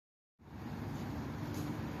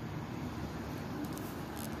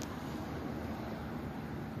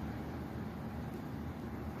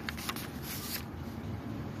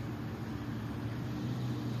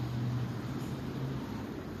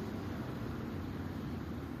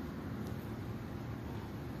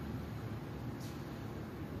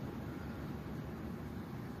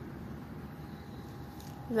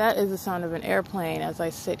That is the sound of an airplane as I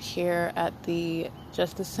sit here at the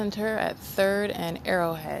Justice Center at 3rd and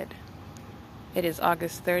Arrowhead. It is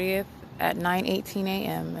August 30th at 9:18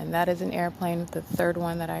 a.m. and that is an airplane, the third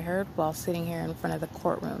one that I heard while sitting here in front of the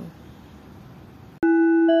courtroom.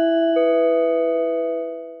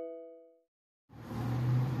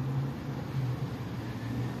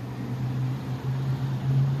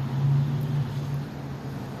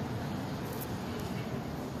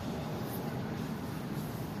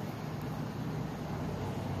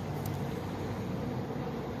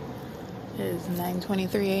 It is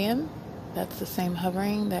 9:23 a.m. That's the same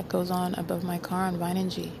hovering that goes on above my car on Vine and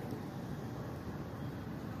G.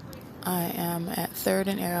 I am at 3rd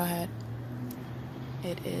and Arrowhead.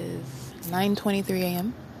 It is 9:23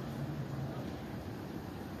 a.m.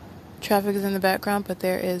 Traffic is in the background, but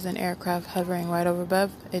there is an aircraft hovering right over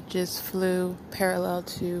above. It just flew parallel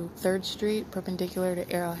to 3rd Street, perpendicular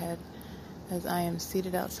to Arrowhead, as I am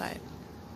seated outside.